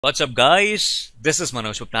What's up, guys? This is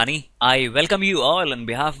Manoj Uptani. I welcome you all on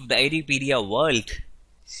behalf of the IDpedia world.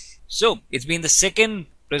 So, it's been the second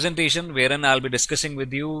presentation wherein I'll be discussing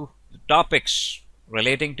with you the topics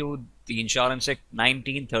relating to the Insurance Act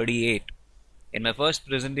 1938. In my first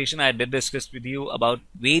presentation, I did discuss with you about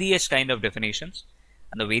various kind of definitions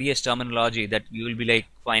and the various terminology that you will be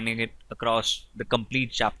finding it across the complete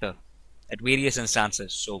chapter at various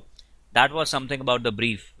instances. So, that was something about the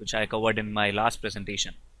brief which I covered in my last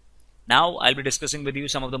presentation. Now I'll be discussing with you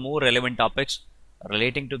some of the more relevant topics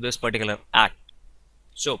relating to this particular act.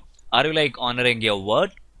 So, are you honoring your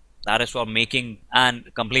word? That is for making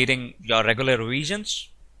and completing your regular revisions.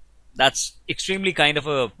 That's extremely kind of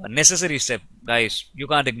a necessary step, guys. You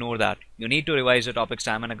can't ignore that. You need to revise your topics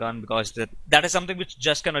time and again because that is something which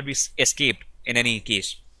just cannot be escaped in any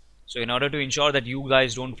case. So, in order to ensure that you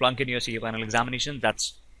guys don't flunk in your CA final examination,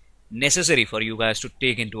 that's necessary for you guys to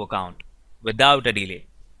take into account without a delay.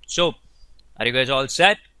 So, are you guys all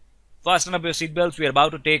set? Fasten up your seatbelts. We are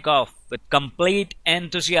about to take off with complete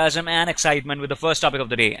enthusiasm and excitement with the first topic of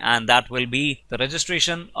the day, and that will be the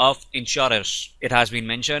registration of insurers. It has been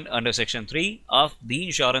mentioned under Section 3 of the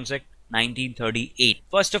Insurance Act 1938.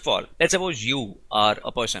 First of all, let's suppose you are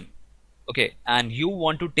a person, okay, and you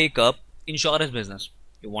want to take up insurance business.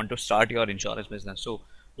 You want to start your insurance business. So,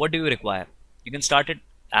 what do you require? You can start it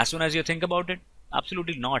as soon as you think about it?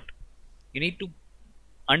 Absolutely not. You need to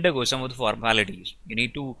undergo some of the formalities. You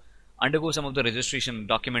need to undergo some of the registration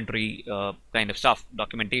documentary kind of stuff,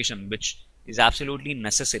 documentation, which is absolutely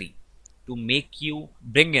necessary to make you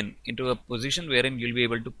bring into a position wherein you'll be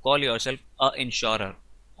able to call yourself a insurer,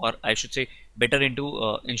 or I should say better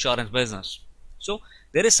into insurance business. So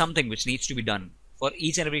there is something which needs to be done for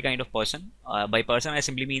each and every kind of person. By person I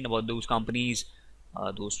simply mean about those companies,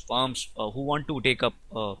 those firms who want to take up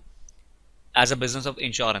as a business of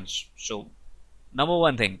insurance. So number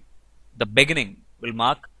one thing, the beginning will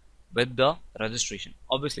mark with the registration.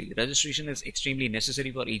 Obviously, registration is extremely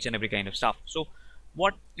necessary for each and every kind of stuff. So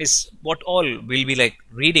what all we'll be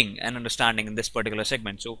reading and understanding in this particular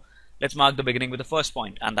segment. So let's mark the beginning with the first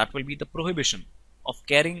point, and that will be the prohibition of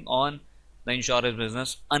carrying on the insurance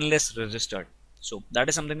business unless registered. So that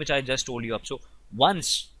is something which I just told you up. So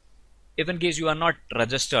once, if in case you are not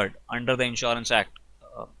registered under the Insurance Act,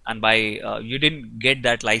 and by you didn't get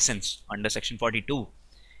that license under Section 42,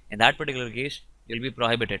 in that particular case you'll be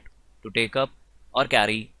prohibited to take up or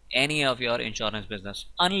carry any of your insurance business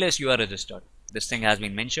unless you are registered. This thing has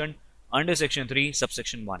been mentioned under Section 3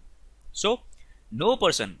 subsection 1. So no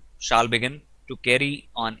person shall begin to carry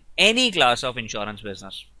on any class of insurance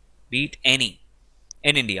business, be it any,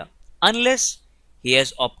 in India, unless he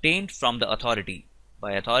has obtained from the authority.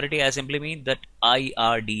 By authority, I simply mean that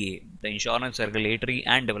IRDA, the Insurance Regulatory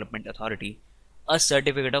and Development Authority, a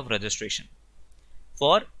certificate of registration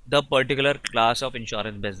for the particular class of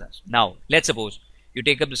insurance business. Now, let's suppose you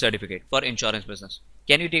take up the certificate for insurance business.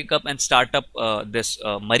 Can you take up and start up this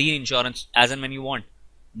marine insurance as and when you want?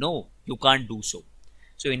 No, you can't do so.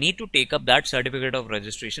 So you need to take up that certificate of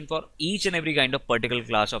registration for each and every kind of particular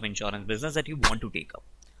class of insurance business that you want to take up.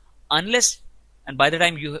 Unless and by the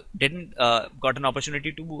time you didn't got an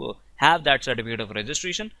opportunity to have that certificate of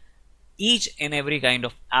registration, each and every kind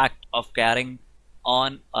of act of carrying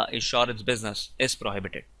on insurance business is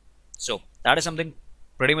prohibited. So that is something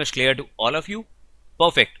pretty much clear to all of you.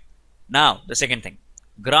 Perfect. Now the second thing,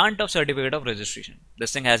 grant of certificate of registration.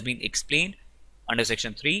 This thing has been explained under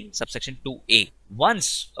Section 3 subsection 2a.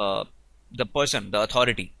 Once the person, the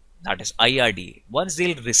authority, that is IRDA, once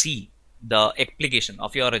they'll receive the application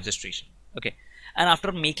of your registration, okay, and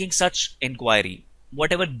after making such inquiry,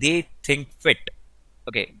 whatever they think fit,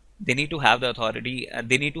 okay, they need to have the authority and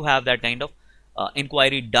they need to have that kind of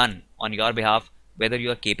inquiry done on your behalf, whether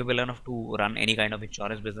you are capable enough to run any kind of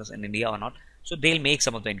insurance business in India or not. So they'll make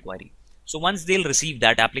some of the inquiry. So once they'll receive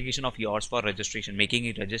that application of yours for registration, making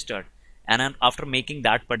it registered, and then after making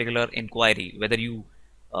that particular inquiry, whether you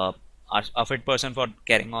are a fit person for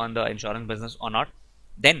carrying on the insurance business or not,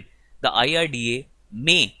 then the IRDA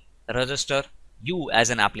may register you as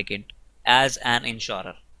an applicant, as an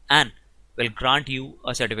insurer, and will grant you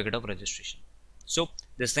a certificate of registration. So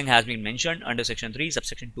this thing has been mentioned under Section 3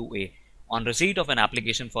 subsection 2a. On receipt of an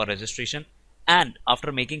application for registration and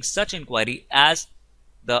after making such inquiry as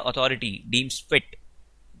the authority deems fit,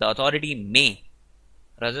 the authority may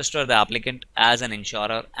register the applicant as an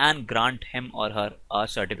insurer and grant him or her a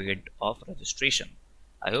certificate of registration.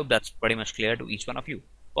 I hope that's pretty much clear to each one of you.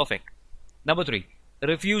 Perfect. Number 3,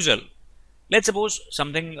 refusal. Let's suppose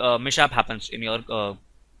something mishap happens in your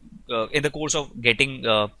in the course of getting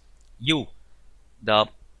you the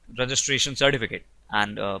registration certificate,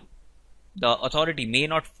 and the authority may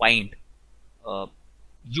not find uh,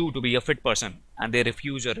 you to be a fit person and they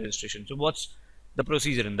refuse your registration. So what's the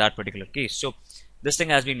procedure in that particular case? So this thing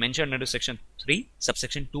has been mentioned under section 3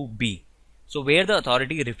 subsection 2b. So where the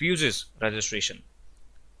authority refuses registration,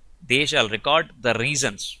 they shall record the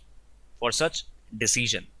reasons for such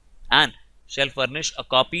decision and shall furnish a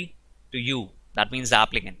copy to you, that means the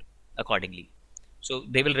applicant, accordingly. So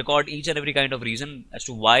they will record each and every kind of reason as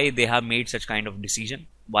to why they have made such kind of decision,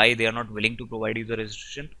 why they are not willing to provide you the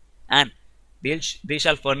registration, and they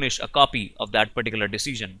shall furnish a copy of that particular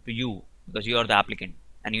decision to you, because you are the applicant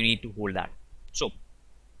and you need to hold that. So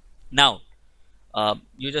now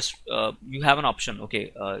you have an option.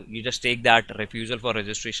 Okay, you just take that refusal for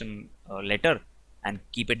registration letter and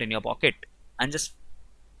keep it in your pocket and just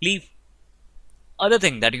leave. Other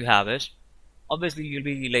thing that you have is, obviously you'll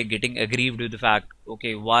be like getting aggrieved with the fact,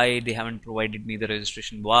 okay, why they haven't provided me the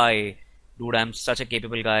registration? Why? Dude, I'm such a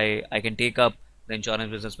capable guy, I can take up the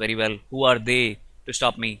insurance business very well. Who are they to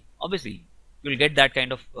stop me? Obviously you'll get that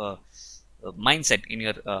kind of mindset in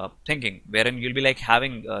your thinking, wherein you'll be like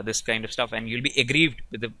having this kind of stuff and you'll be aggrieved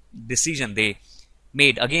with the decision they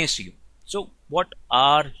made against you. So what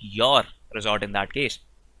are your resort in that case?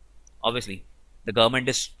 Obviously the government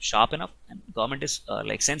is sharp enough and government is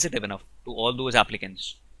like sensitive enough to all those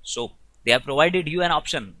applicants. So they have provided you an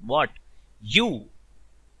option. What? You,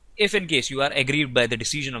 if in case you are aggrieved by the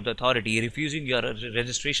decision of the authority refusing your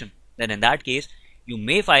registration, then in that case you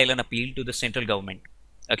may file an appeal to the central government,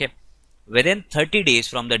 okay, within 30 days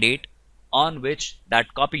from the date on which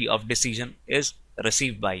that copy of decision is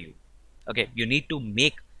received by you. Okay, you need to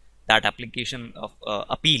make that application of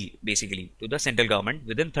appeal basically to the central government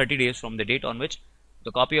within 30 days from the date on which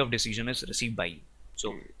the copy of decision is received by you.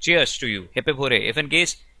 So cheers to you, hip hip hooray. If in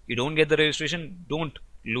case you don't get the registration, don't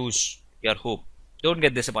lose your hope, don't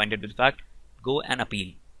get disappointed with the fact, go and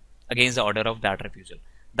appeal against the order of that refusal.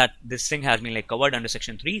 That this thing has been like covered under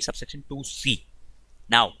section 3 subsection 2c.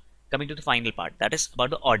 Now coming to the final part, that is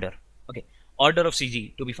about the order. Okay, order of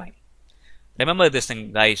CG to be final. Remember this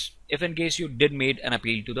thing, guys, if in case you did made an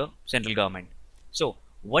appeal to the central government, so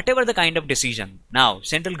whatever the kind of decision now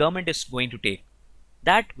central government is going to take,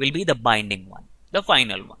 that will be the binding one, the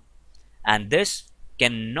final one, and this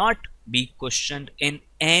cannot be questioned in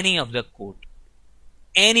any of the court,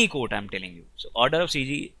 any court, I'm telling you. So order of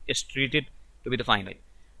CG is treated to be the final.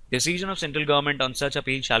 Decision of central government on such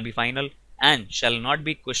appeal shall be final and shall not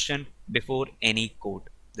be questioned before any court.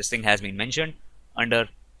 This thing has been mentioned under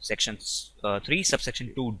section 3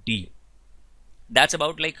 subsection 2d. That's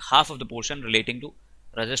about like half of the portion relating to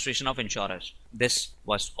registration of insurers. This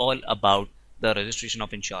was all about the registration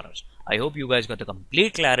of insurers. I hope you guys got the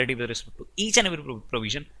complete clarity with respect to each and every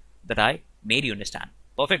provision that I made you understand.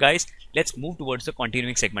 Perfect, guys. Let's move towards the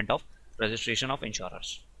continuing segment of registration of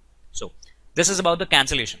insurers. So this is about the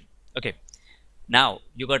cancellation. Okay, now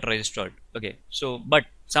you got registered. Okay, so but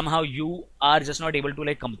somehow you are just not able to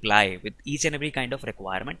like comply with each and every kind of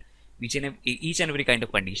requirement, each and every kind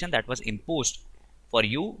of condition that was imposed for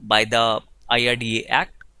you by the IRDA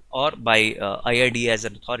Act or by IRDA as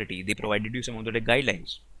an authority. They provided you some of the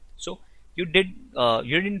guidelines. So you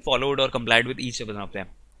didn't follow or complied with each one of them.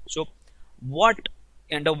 So what,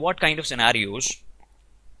 under what kind of scenarios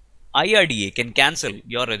IRDA can cancel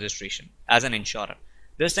your registration as an insurer?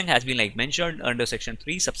 This thing has been like mentioned under section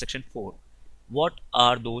 3 subsection 4. What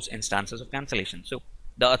are those instances of cancellation? So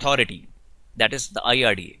the authority, that is the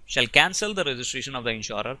IRDA, shall cancel the registration of the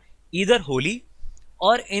insurer either wholly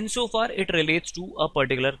or insofar it relates to a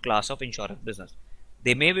particular class of insurance business.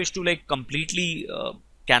 They may wish to like completely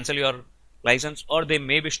cancel your license, or they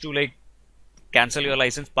may wish to like cancel your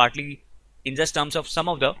license partly in just terms of some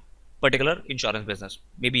of the particular insurance business,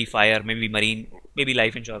 maybe fire, maybe marine, maybe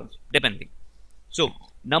life insurance, depending. So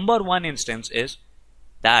number one instance is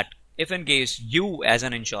that if in case you as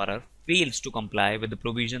an insurer fails to comply with the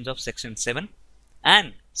provisions of section 7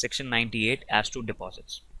 and section 98 as to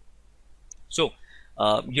deposits. So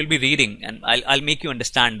you'll be reading, and I'll make you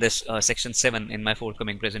understand this section 7 in my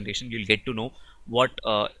forthcoming presentation. You'll get to know what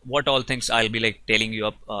all things I'll be like telling you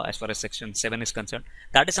up as far as section 7 is concerned.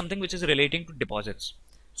 That is something which is relating to deposits.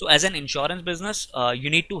 So as an insurance business, you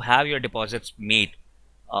need to have your deposits made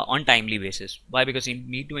on timely basis. Why? Because you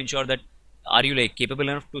need to ensure that are you like capable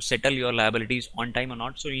enough to settle your liabilities on time or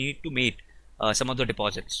not. So you need to make some of the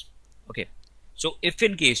deposits. Okay, so if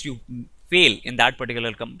in case you fail in that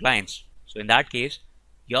particular compliance, so in that case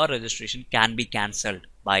your registration can be cancelled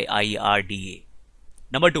by IRDA.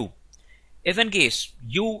 Number 2, if in case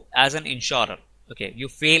you as an insurer, okay, you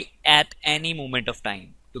fail at any moment of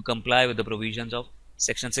time to comply with the provisions of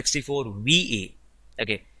section 64 VA,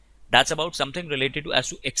 okay, That's about something related to as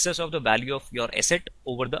to excess of the value of your asset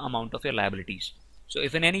over the amount of your liabilities. So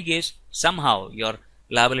if in any case somehow your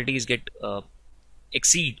liabilities get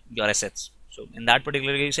exceed your assets, so in that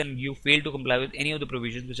particular case and you fail to comply with any of the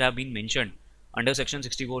provisions which have been mentioned under section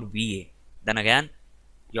 64 VA, then again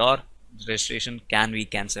your registration can be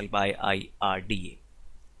cancelled by IRDA.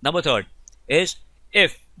 Number third is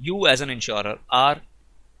if you as an insurer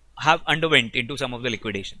have underwent into some of the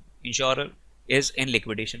liquidation. Insurer is in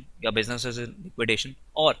liquidation, your business is in liquidation,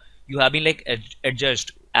 or you have been like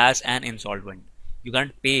adjudged as an insolvent. You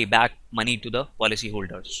can't pay back money to the policy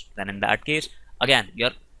holders. Then in that case, again,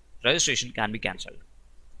 your registration can be cancelled.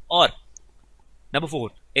 Or number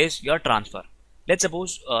four is your transfer. Let's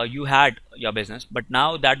suppose you had your business, but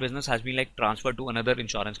now that business has been like transferred to another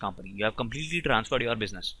insurance company. You have completely transferred your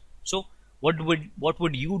business. So what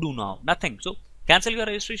would you do now? Nothing. So cancel your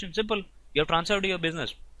registration. Simple. You have transferred your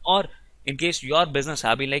business. Or in case your business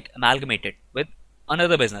have been like amalgamated with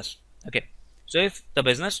another business. Okay. So if the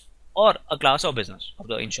business or a class of business of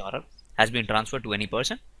the insurer has been transferred to any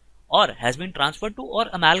person or has been transferred to or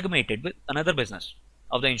amalgamated with another business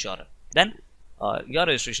of the insurer, then your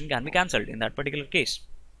registration can be cancelled in that particular case.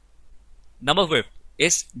 Number 5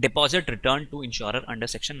 is deposit returned to insurer under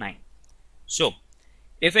section 9. So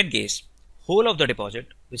if in case whole of the deposit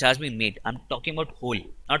which has been made, I'm talking about whole,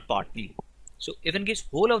 not partly. So if in case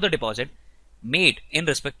whole of the deposit made in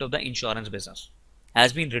respect of the insurance business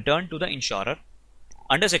has been returned to the insurer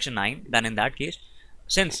under section 9, then in that case,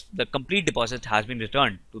 since the complete deposit has been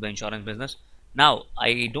returned to the insurance business, now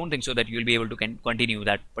I don't think so that you will be able to continue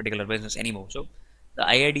that particular business anymore. So the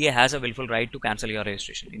IRDA has a willful right to cancel your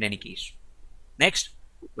registration in any case. Next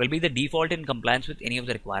will be the default in compliance with any of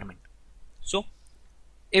the requirement. So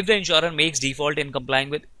if the insurer makes default in complying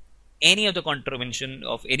with any of the contravention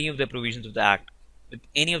of any of the provisions of the act, with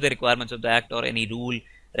any of the requirements of the act or any rule,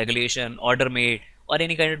 regulation, order made or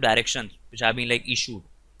any kind of directions which have been like issued,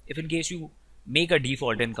 if in case you make a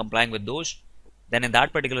default in complying with those, then in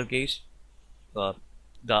that particular case the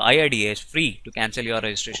IRDA is free to cancel your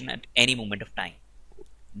registration at any moment of time.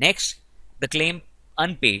 Next, the claim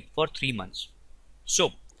unpaid for 3 months.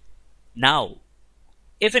 So now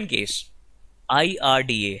if in case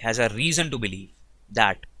IRDA has a reason to believe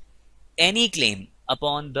that any claim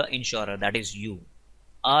upon the insurer, that is you,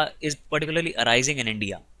 is particularly arising in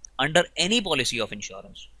India under any policy of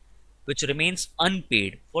insurance which remains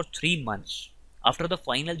unpaid for 3 months after the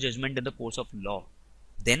final judgment in the course of law,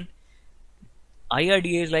 then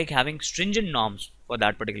IRDA is like having stringent norms for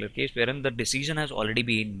that particular case wherein the decision has already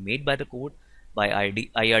been made by the court by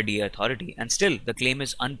IRDA authority and still the claim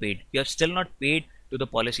is unpaid. You have still not paid to the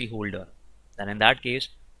policy holder. Then in that case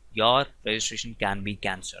your registration can be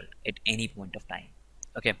cancelled at any point of time.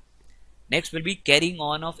 Okay. Next will be carrying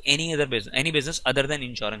on of any business other than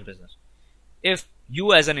insurance business. If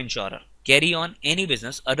you as an insurer carry on any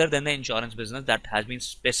business other than the insurance business that has been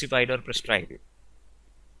specified or prescribed,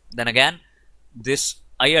 then again this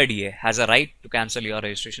IRDA has a right to cancel your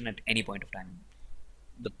registration at any point of time.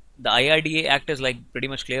 The IRDA Act is like pretty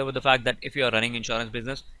much clear with the fact that if you are running insurance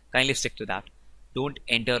business, kindly stick to that. Don't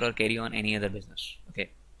enter or carry on any other business.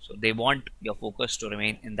 Okay. So they want your focus to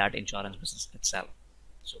remain in that insurance business itself.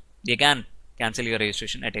 So they can cancel your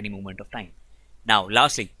registration at any moment of time. Now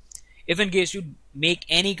lastly, if in case you make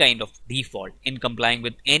any kind of default in complying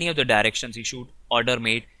with any of the directions issued, order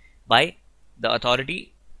made by the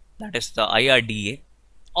authority, that is the IRDA,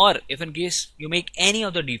 or if in case you make any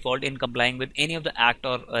of the default in complying with any of the act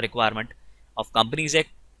or requirement of Companies Act,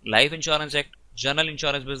 Life Insurance Act, General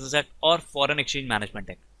Insurance Business Act or Foreign Exchange Management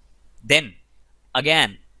Act, then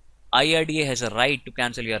again IRDA has a right to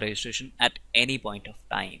cancel your registration at any point of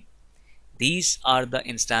time. These are the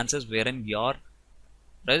instances wherein your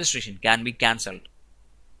registration can be cancelled.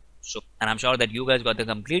 So, and I'm sure that you guys got the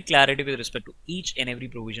complete clarity with respect to each and every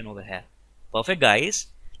provision over here. Perfect, guys.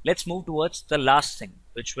 Let's move towards the last thing,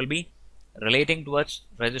 which will be relating towards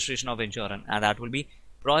registration of insurance, and that will be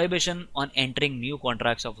prohibition on entering new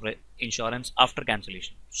contracts of insurance after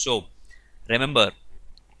cancellation. So remember,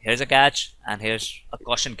 here's a catch and here's a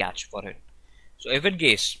caution catch for it. So if in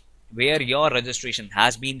case where your registration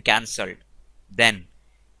has been cancelled, then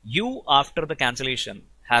you after the cancellation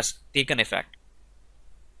has taken effect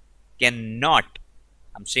cannot,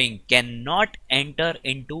 I'm saying cannot enter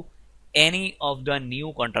into any of the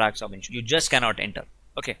new contracts of insurance. You just cannot enter.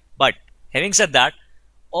 Okay. But having said that,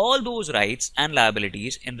 all those rights and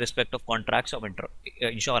liabilities in respect of contracts of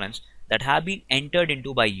insurance that have been entered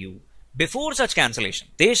into by you before such cancellation,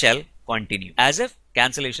 they shall continue as if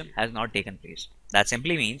cancellation has not taken place. That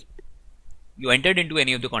simply means you entered into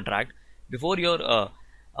any of the contract before your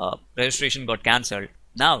registration got cancelled.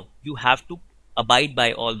 Now you have to abide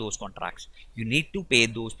by all those contracts. You need to pay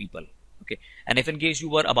those people. Okay. And if in case you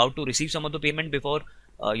were about to receive some of the payment before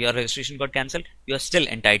your registration got cancelled, you are still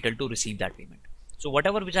entitled to receive that payment. So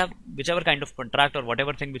whichever kind of contract or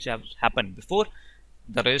whatever thing which has happened before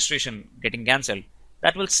the registration getting cancelled,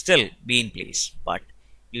 that will still be in place. But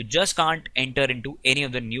you just can't enter into any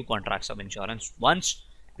of the new contracts of insurance once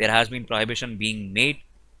there has been prohibition being made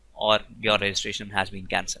or your registration has been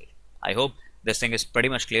cancelled. I hope this thing is pretty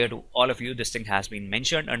much clear to all of you. This thing has been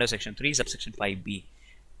mentioned under section 3 subsection 5b.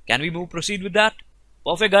 Can we proceed with that?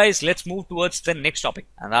 Perfect, guys. Let's move towards the next topic,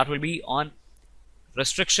 and that will be on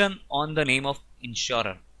restriction on the name of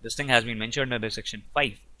insurer. This thing has been mentioned under section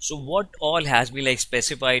 5. So what all has been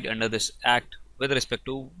specified under this act with respect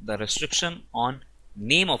to the restriction on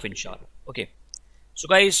name of insurer? Okay, so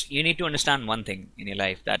guys, you need to understand one thing in your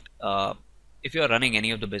life, that if you are running any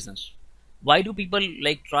of the business, why do people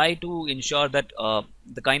try to ensure that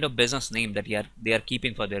the kind of business name that they are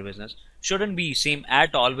keeping for their business shouldn't be same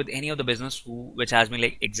at all with any of the business which has been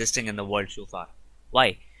existing in the world so far?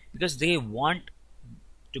 Why? Because they want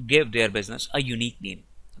to give their business a unique name,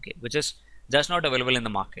 okay, which is just not available in the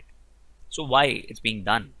market. So why it's being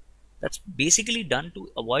done? That's basically done to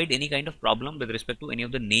avoid any kind of problem with respect to any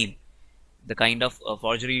of the name, the kind of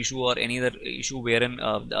forgery issue or any other issue wherein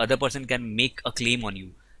the other person can make a claim on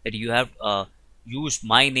you that you have used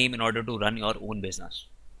my name in order to run your own business.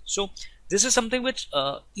 So this is something which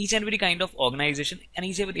each and every kind of organization and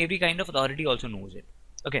each and every kind of authority also knows it.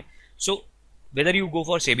 Okay, so whether you go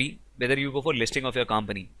for SEBI, whether you go for listing of your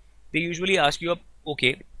company, they usually ask you,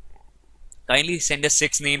 okay, kindly send us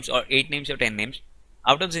 6 names or 8 names or 10 names.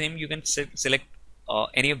 Out of the name, you can select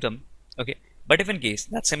any of them. Okay, but if in case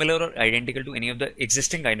that's similar or identical to any of the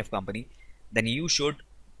existing kind of company, then you should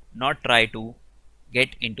not try to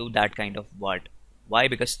get into that kind of word. Why?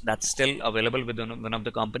 Because that's still available with one of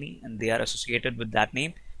the company and they are associated with that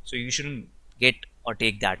name, so you shouldn't get or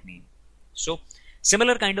take that name. So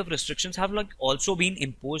similar kind of restrictions have also been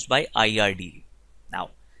imposed by IRDA.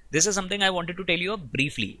 Now this is something I wanted to tell you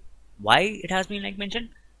briefly why it has been mentioned.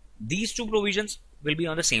 These two provisions will be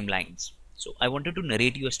on the same lines, so I wanted to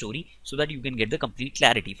narrate you a story so that you can get the complete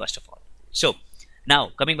clarity first of all. So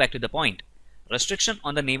now coming back to the point, restriction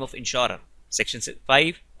on the name of insurer, section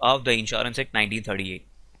 5 of the Insurance Act 1938.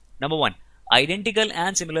 Number 1, identical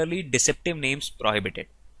and similarly deceptive names prohibited.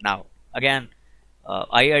 Now again,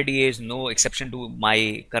 IRDA is no exception to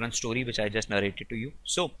my current story which I just narrated to you.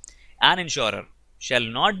 So an insurer shall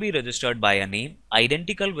not be registered by a name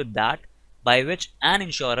identical with that by which an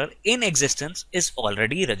insurer in existence is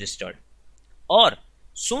already registered, or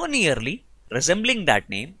so nearly resembling that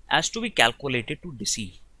name as to be calculated to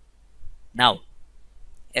deceive. Now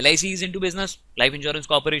LIC is into business, Life Insurance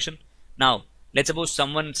Corporation. Now let's suppose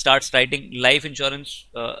someone starts writing life insurance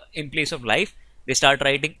in place of life, they start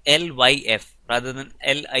writing LYF rather than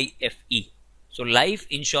LIFE. So Life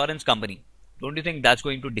Insurance Company. Don't you think that's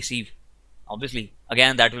going to deceive? Obviously,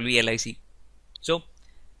 again that will be LIC. So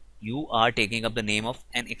you are taking up the name of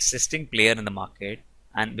an existing player in the market,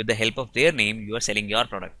 and with the help of their name you are selling your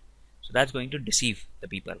product. So that's going to deceive the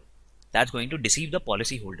people. That's going to deceive the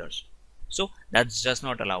policy holders. So that's just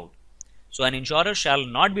not allowed. So an insurer shall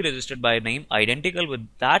not be registered by a name identical with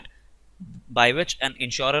that by which an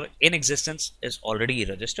insurer in existence is already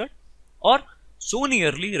registered, or so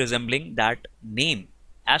nearly resembling that name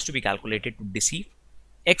as to be calculated to deceive,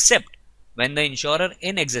 except when the insurer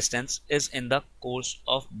in existence is in the course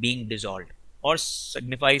of being dissolved or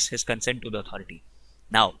signifies his consent to the authority.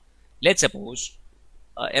 Now let's suppose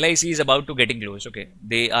LIC is about to getting closed. Okay,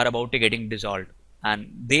 they are about to getting dissolved and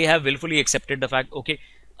they have willfully accepted the fact, okay,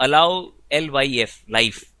 allow LYF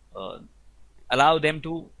life, allow them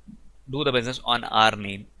to do the business on our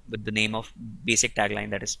name with the name of basic tagline,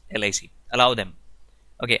 that is LIC, allow them.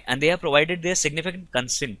 Okay, and they have provided their significant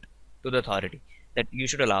consent to the authority that you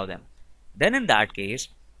should allow them. Then in that case,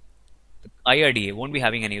 the IRDA won't be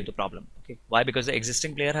having any of the problem. Okay, why? Because the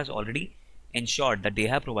existing player has already ensured that they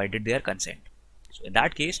have provided their consent. So in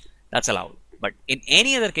that case, that's allowed. But in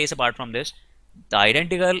any other case apart from this, the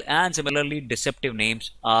identical and similarly deceptive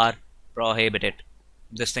names are prohibited.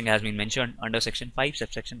 This thing has been mentioned under section 5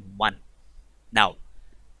 subsection 1. Now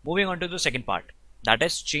moving on to the second part, that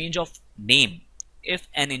is change of name if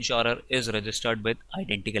an insurer is registered with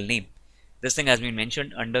identical name. This thing has been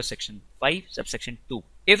mentioned under section 5 subsection 2.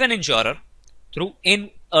 If an insurer through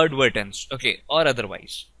inadvertence, okay, or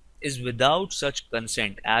otherwise is without such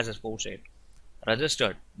consent as aforesaid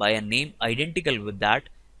registered by a name identical with that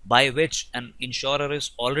by which an insurer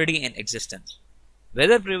is already in existence,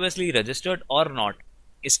 whether previously registered or not,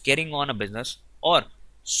 is carrying on a business or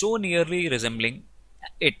so nearly resembling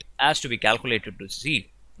it as to be calculated to deceive,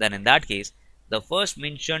 then in that case, the first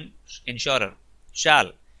mentioned insurer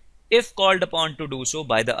shall, if called upon to do so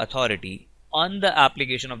by the authority on the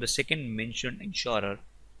application of the second mentioned insurer,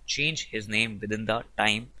 change his name within the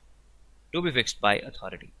time to be fixed by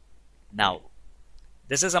authority. Now,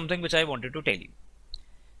 this is something which I wanted to tell you.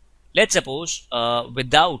 Let's suppose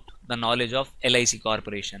without the knowledge of LIC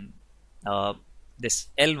Corporation, this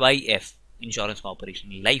LYF Insurance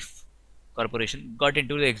Corporation, Life Corporation got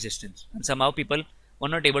into the existence, and somehow people were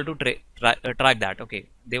not able to track that. Okay,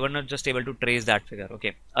 they were not just able to trace that figure.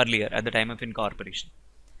 Okay, earlier at the time of incorporation.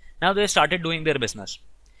 Now they started doing their business.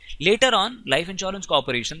 Later on, Life Insurance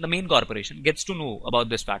Corporation, the main corporation, gets to know about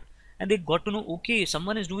this fact, and they got to know, okay,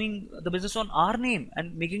 someone is doing the business on our name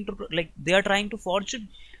and making to, like, they are trying to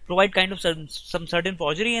provide kind of some certain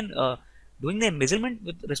forgery and doing the embezzlement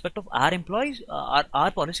with respect of our employees,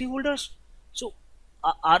 our policy holders. So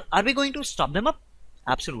are we going to stop them up?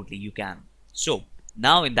 Absolutely, you can. So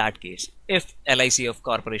now in that case, if LIC of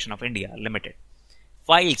Corporation of India Limited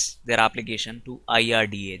files their application to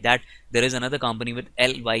IRDA that there is another company with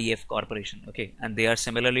LYF Corporation, okay, and they are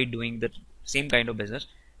similarly doing the same kind of business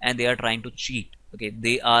and they are trying to cheat, okay,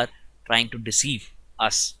 they are trying to deceive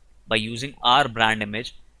us by using our brand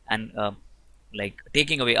image and like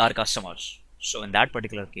taking away our customers. So in that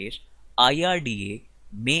particular case, IRDA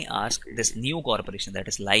may ask this new corporation, that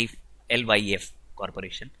is Life LYF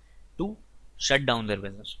Corporation, to shut down their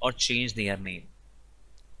business or change their name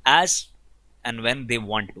as and when they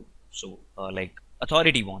want to. So like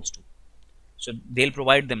authority wants to. So they'll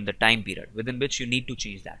provide them the time period within which you need to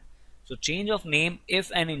change that. So change of name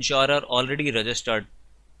if an insurer already registered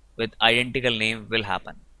with identical name will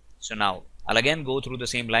happen. So now I'll again go through the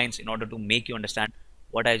same lines in order to make you understand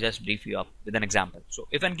what I just briefed you up with an example. So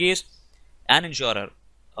if in case an insurer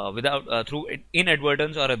without through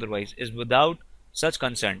inadvertence or otherwise is without such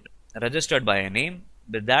consent registered by a name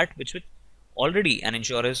with that which already an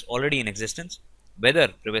insurer is already in existence, whether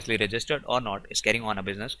previously registered or not, is carrying on a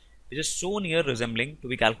business which is so near resembling to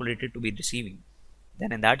be calculated to be deceiving,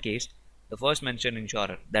 then in that case the first mentioned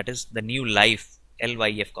insurer, that is the new Life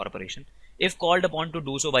LYF Corporation, if called upon to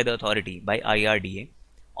do so by the authority by IRDA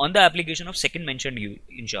on the application of second mentioned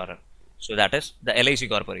insurer, so that is the LIC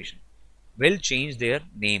Corporation, will change their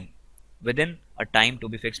name within a time to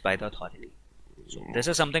be fixed by the authority. So this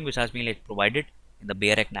is something which has been like provided in the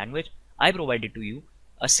bare act language. I provided to you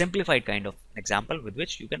a simplified kind of example with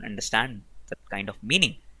which you can understand the kind of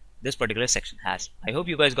meaning this particular section has. I hope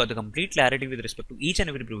you guys got the complete clarity with respect to each and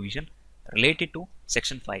every provision related to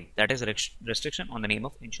section 5, that is restriction on the name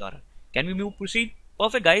of insurer. Can we proceed?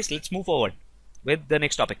 Perfect guys, let's move forward with the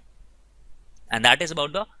next topic, and that is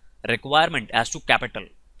about the requirement as to capital.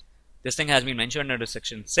 This thing has been mentioned under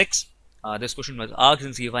section 6. This question was asked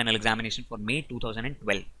in CA final examination for May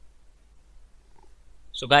 2012.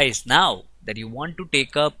 So guys, now that you want to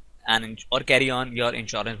take up or carry on your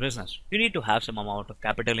insurance business, you need to have some amount of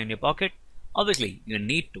capital in your pocket. Obviously, you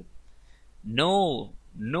need to. No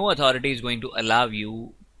authority is going to allow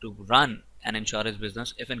you to run an insurance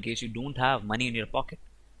business if in case you don't have money in your pocket.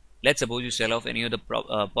 Let's suppose you sell off any of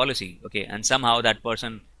the policy, okay, and somehow that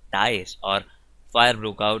person dies or fire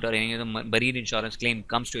broke out or any of the marine insurance claim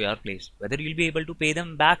comes to your place. Whether you'll be able to pay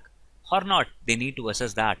them back or not, they need to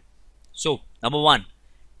assess that. So number one,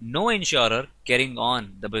 no insurer carrying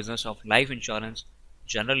on the business of life insurance,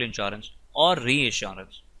 general insurance or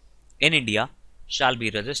reinsurance in India shall be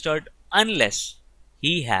registered unless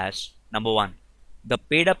he has, number one, the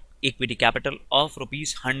paid up equity capital of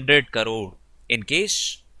rupees 100 crore in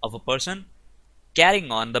case of a person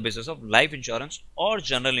carrying on the business of life insurance or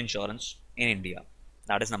general insurance in India.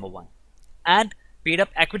 That is number one. And paid up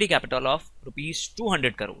equity capital of rupees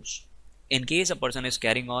 200 crores in case a person is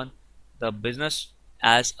carrying on the business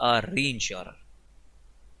as a reinsurer.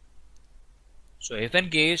 So if in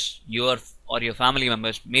case your or your family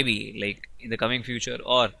members maybe like in the coming future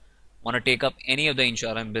or want to take up any of the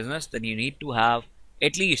insurance business, then you need to have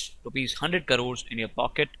at least rupees 100 crores in your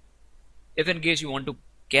pocket if in case you want to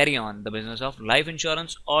carry on the business of life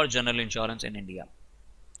insurance or general insurance in India.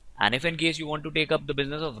 And if in case you want to take up the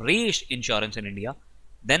business of reinsurance in India,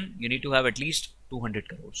 then you need to have at least 200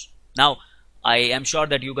 crores. Now, I am sure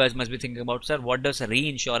that you guys must be thinking about, sir, what does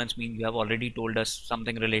reinsurance mean? You have already told us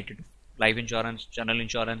something related to life insurance, general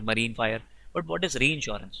insurance, marine fire, but what is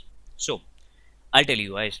reinsurance? So, I'll tell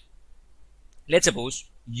you guys. Let's suppose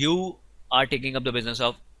you are taking up the business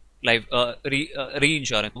of life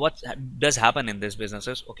reinsurance. What does happen in these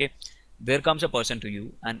businesses? Okay, there comes a person to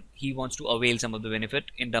you and he wants to avail some of the benefit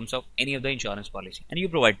in terms of any of the insurance policy, and you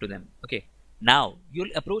provide to them. Okay, now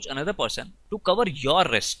you'll approach another person to cover your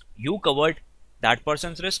risk. You covered that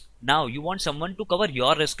person's risk. Now you want someone to cover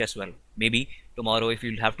your risk as well. Maybe tomorrow if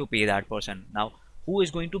you'll have to pay that person, now who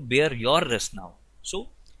is going to bear your risk now? So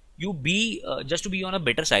you be just to be on a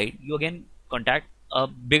better side, you again contact a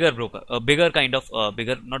bigger broker, a bigger kind of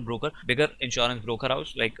bigger, not broker, bigger insurance broker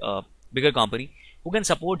house, like a bigger company who can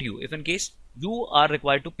support you if in case you are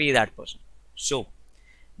required to pay that person. So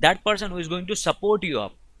that person who is going to support you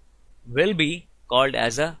up will be called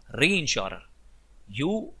as a reinsurer.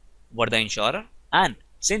 You were the insurer, and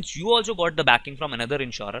since you also got the backing from another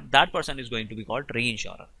insurer, that person is going to be called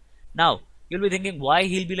reinsurer. Now you'll be thinking why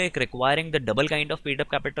he'll be like requiring the double kind of paid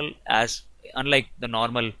up capital as unlike the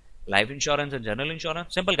normal life insurance and general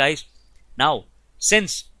insurance. Simple guys. Now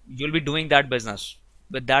since you'll be doing that business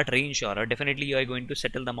with that reinsurer, definitely you are going to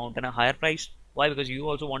settle the amount in a higher price. Why? Because you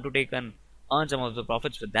also want to take and earn some of the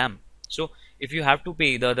profits with them. So if you have to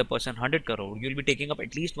pay the other person 100 crore, you'll be taking up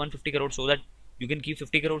at least 150 crore so that you can keep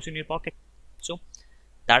 50 crores in your pocket. So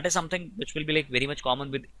that is something which will be like very much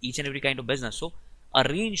common with each and every kind of business. So a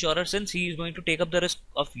reinsurer, since he is going to take up the risk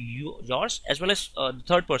of yours as well as the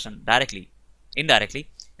third person directly, indirectly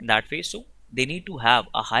in that phase, so they need to have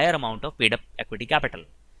a higher amount of paid up equity capital.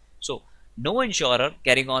 So no insurer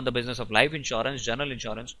carrying on the business of life insurance, general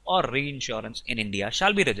insurance or reinsurance in India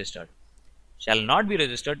shall be registered. Shall not be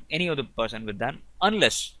registered any other person with them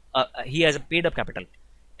unless he has a paid up capital,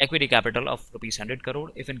 equity capital of rupees 100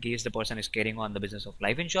 crore if in case the person is carrying on the business of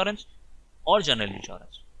life insurance or general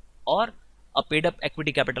insurance, or a paid up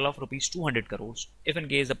equity capital of rupees 200 crores if in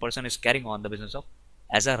case the person is carrying on the business of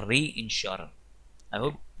as a reinsurer. I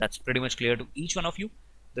hope that's pretty much clear to each one of you.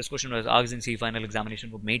 This question was asked in C final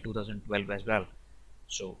examination for May 2012 as well.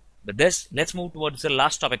 So with this, let's move towards the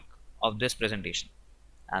last topic of this presentation,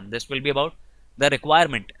 and this will be about the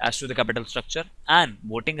requirement as to the capital structure and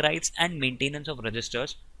voting rights and maintenance of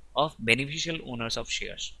registers of beneficial owners of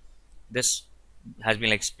shares. This has been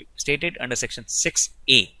like stated under section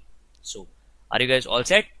 6A. So are you guys all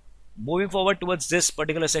set? Moving forward towards this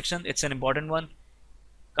particular section, it's an important one.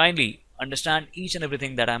 Kindly understand each and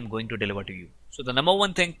everything that I'm going to deliver to you. So the number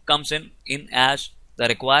one thing comes in as the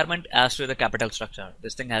requirement as to the capital structure.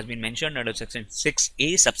 This thing has been mentioned under section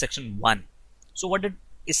 6A subsection 1. So what it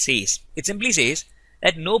says? It simply says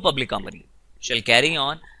that no public company shall carry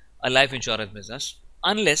on a life insurance business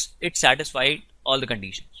unless it satisfied all the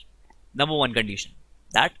conditions. Number one condition,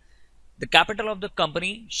 that the capital of the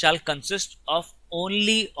company shall consist of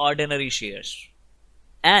only ordinary shares,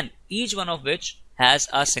 and each one of which has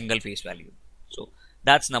a single face value. So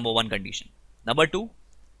that's number one condition. Number two,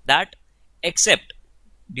 that except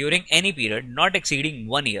during any period not exceeding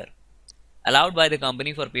 1 year allowed by the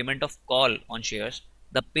company for payment of call on shares,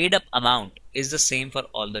 the paid up amount is the same for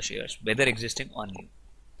all the shares, whether existing or new.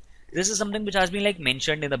 This is something which has been like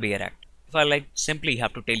mentioned in the Bear Act. If I like simply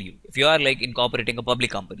have to tell you, if you are like incorporating a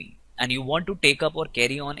public company and you want to take up or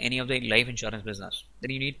carry on any of the life insurance business,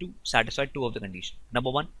 then you need to satisfy two of the conditions. Number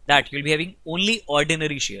one, that you'll be having only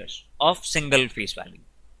ordinary shares of single face value.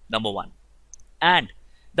 Number one. And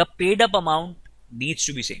the paid up amount needs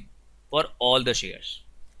to be same for all the shares,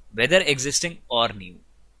 whether existing or new.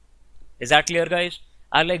 Is that clear, guys?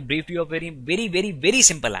 I'll like brief you of very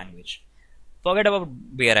simple language. Forget about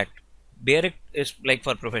Bear Act. Bear Act is like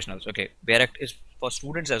for professionals. Okay, Bear Act is for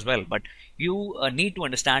students as well, but you need to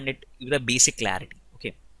understand it with a basic clarity.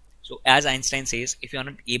 Okay, so as Einstein says, if you are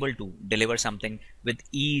not able to deliver something with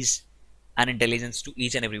ease and intelligence to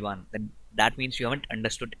each and everyone, then that means you haven't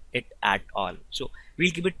understood it at all. So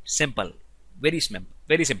we'll keep it simple, very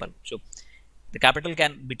simple. So the capital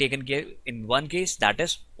can be taken care in one case, that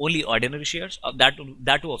is only ordinary shares of that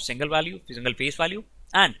too of single face value,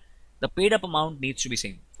 and the paid up amount needs to be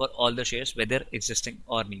same for all the shares, whether existing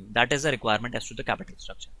or new. That is the requirement as to the capital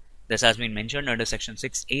structure. This has been mentioned under section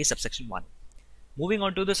 6A subsection 1. Moving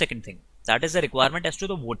on to the second thing, that is the requirement as to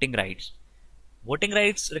the voting rights. Voting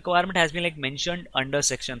rights requirement has been like mentioned under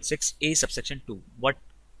section 6A subsection 2. What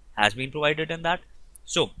has been provided in that?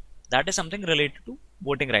 So that is something related to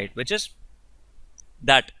voting right, which is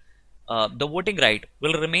that the voting right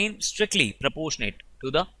will remain strictly proportionate to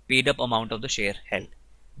the paid up amount of the share held.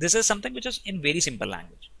 This is something which is in very simple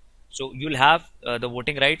language. So you'll have the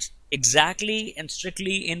voting rights exactly and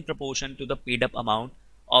strictly in proportion to the paid up amount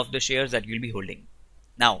of the shares that you'll be holding.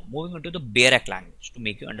 Now moving on to the Bear Act language to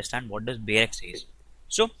make you understand what does Bear Act says.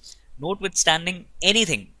 So notwithstanding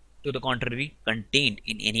anything to the contrary contained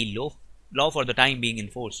in any law for the time being in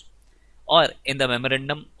force, or in the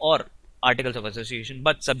memorandum or articles of association,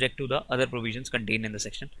 but subject to the other provisions contained in the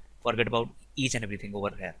section. Forget about each and everything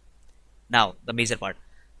over here. Now the major part,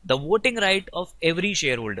 the voting right of every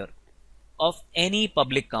shareholder of any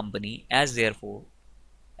public company as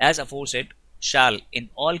aforesaid shall in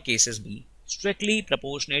all cases be strictly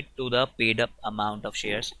proportionate to the paid up amount of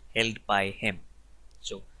shares held by him.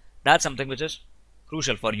 So that's something which is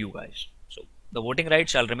crucial for you guys. So the voting right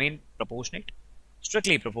shall remain proportionate,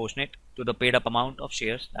 strictly proportionate to the paid up amount of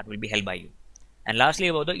shares that will be held by you. And lastly,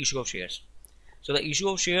 about the issue of shares. So the issue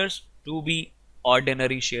of shares to be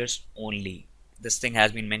ordinary shares only. This thing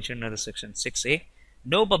has been mentioned in the section 6A.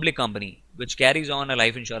 No public company which carries on a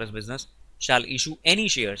life insurance business shall issue any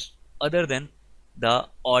shares other than the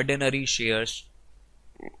ordinary shares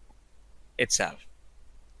itself.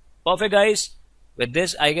 Perfect, guys. With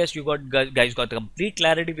this, I guess you guys got the complete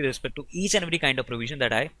clarity with respect to each and every kind of provision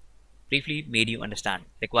that I briefly made you understand.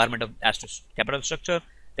 Requirement of as to capital structure,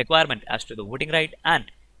 requirement as to the voting right,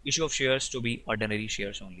 and issue of shares to be ordinary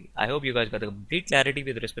shares only. I hope you guys got the complete clarity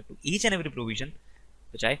with respect to each and every provision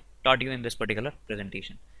which I taught you in this particular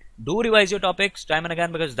presentation. Do revise your topics time and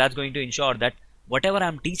again, because that's going to ensure that whatever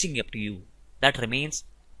I'm teaching up to you, that remains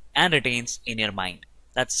and retains in your mind.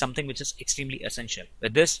 That's something which is extremely essential.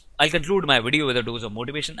 With this, I'll conclude my video with a dose of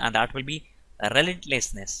motivation, and that will be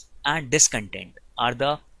relentlessness and discontent are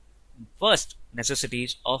the first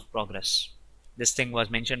necessities of progress. This thing was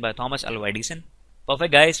mentioned by Thomas Alva Edison.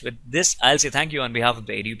 Perfect, guys. With this, I'll say thank you on behalf of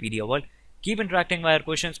the Edupedia world. Keep interacting via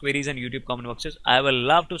questions, queries, and YouTube comment boxes. I will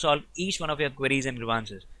love to solve each one of your queries and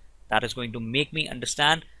grievances. That is going to make me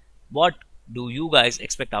understand what do you guys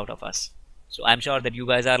expect out of us. So I'm sure that you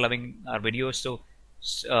guys are loving our videos. So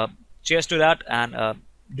cheers to that, and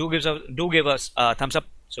do give us a thumbs up.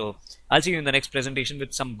 So I'll see you in the next presentation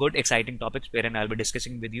with some good exciting topics wherein I'll be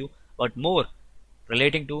discussing with you about more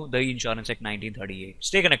relating to the Insurance Act 1938.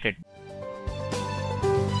 Stay connected.